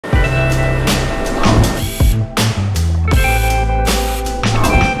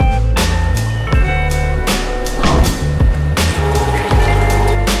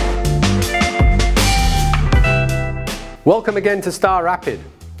Welcome again to Star Rapid,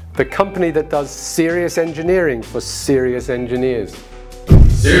 the company that does serious engineering for serious engineers.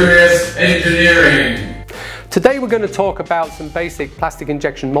 Serious engineering! Today we're going to talk about some basic plastic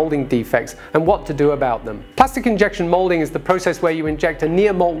injection molding defects and what to do about them. Plastic injection molding is the process where you inject a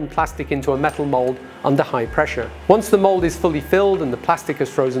near molten plastic into a metal mold under high pressure. Once the mold is fully filled and the plastic has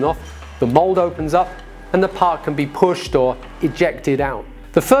frozen off, the mold opens up and the part can be pushed or ejected out.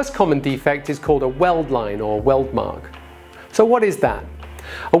 The first common defect is called a weld line or weld mark. So what is that?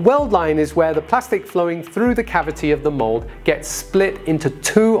 A weld line is where the plastic flowing through the cavity of the mold gets split into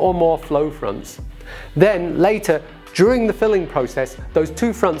two or more flow fronts. Then later, during the filling process, those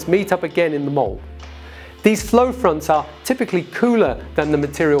two fronts meet up again in the mold. These flow fronts are typically cooler than the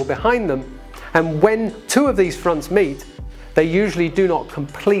material behind them, and when two of these fronts meet, they usually do not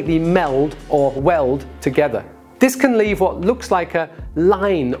completely meld or weld together. This can leave what looks like a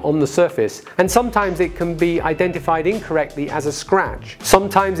line on the surface, and sometimes it can be identified incorrectly as a scratch.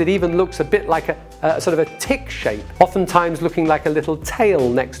 Sometimes it even looks a bit like a sort of a tick shape, oftentimes looking like a little tail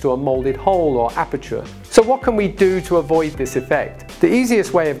next to a molded hole or aperture. So what can we do to avoid this effect? The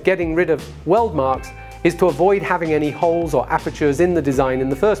easiest way of getting rid of weld marks is to avoid having any holes or apertures in the design in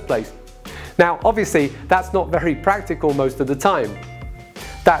the first place. Now obviously that's not very practical most of the time.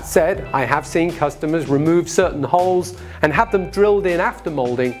 That said, I have seen customers remove certain holes and have them drilled in after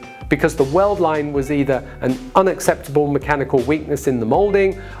molding because the weld line was either an unacceptable mechanical weakness in the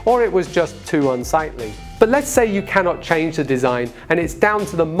molding or it was just too unsightly. But let's say you cannot change the design and it's down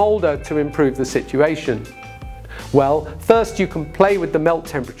to the molder to improve the situation. Well, first you can play with the melt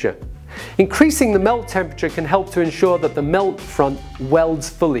temperature. Increasing the melt temperature can help to ensure that the melt front welds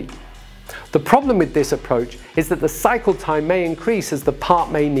fully. The problem with this approach is that the cycle time may increase as the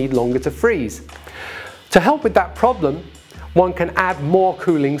part may need longer to freeze. To help with that problem, one can add more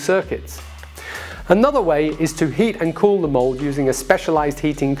cooling circuits. Another way is to heat and cool the mold using a specialized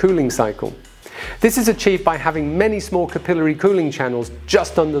heating cooling cycle. This is achieved by having many small capillary cooling channels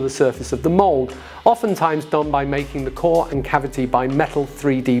just under the surface of the mold, oftentimes done by making the core and cavity by metal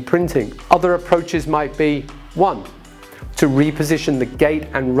 3D printing. Other approaches might be 1. To reposition the gate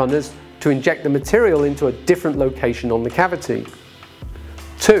and runners to inject the material into a different location on the cavity.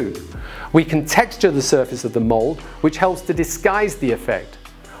 2. We can texture the surface of the mold, which helps to disguise the effect.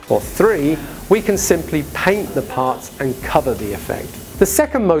 Or 3. We can simply paint the parts and cover the effect. The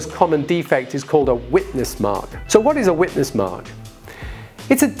second most common defect is called a witness mark. So what is a witness mark?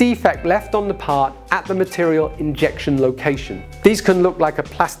 It's a defect left on the part at the material injection location. These can look like a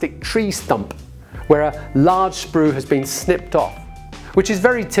plastic tree stump, where a large sprue has been snipped off, which is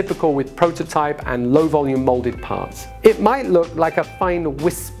very typical with prototype and low volume molded parts. It might look like a fine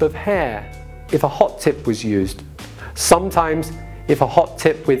wisp of hair if a hot tip was used. Sometimes, if a hot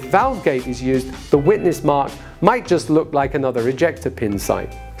tip with valve gate is used, the witness mark might just look like another ejector pin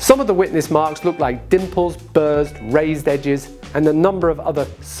site. Some of the witness marks look like dimples, burrs, raised edges, and a number of other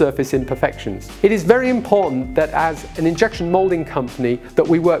surface imperfections. It is very important that as an injection molding company that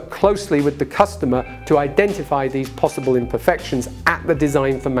we work closely with the customer to identify these possible imperfections at the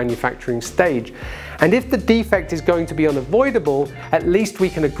design for manufacturing stage. And if the defect is going to be unavoidable, at least we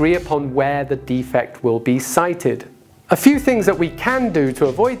can agree upon where the defect will be sited. A few things that we can do to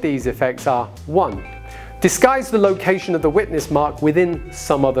avoid these effects are: 1. Disguise the location of the witness mark within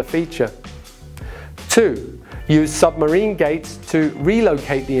some other feature. 2. Use submarine gates to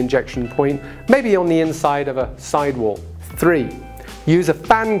relocate the injection point, maybe on the inside of a sidewall. 3. Use a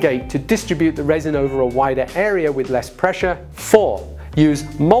fan gate to distribute the resin over a wider area with less pressure. 4.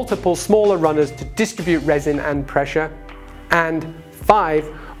 Use multiple smaller runners to distribute resin and pressure. And 5.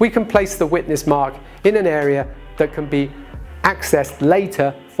 We can place the witness mark in an area that can be accessed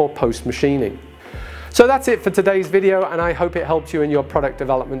later for post-machining. So that's it for today's video, and I hope it helps you in your product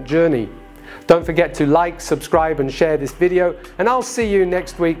development journey. Don't forget to like, subscribe and share this video, and I'll see you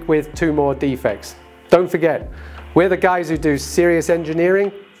next week with 2 more defects. Don't forget, we're the guys who do serious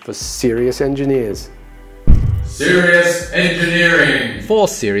engineering for serious engineers. Serious engineering! For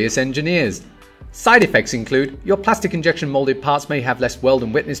serious engineers. Side effects include your plastic injection molded parts may have less weld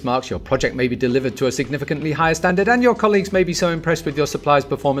and witness marks, your project may be delivered to a significantly higher standard, and your colleagues may be so impressed with your supplier's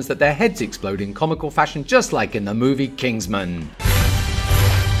performance that their heads explode in comical fashion, just like in the movie Kingsman.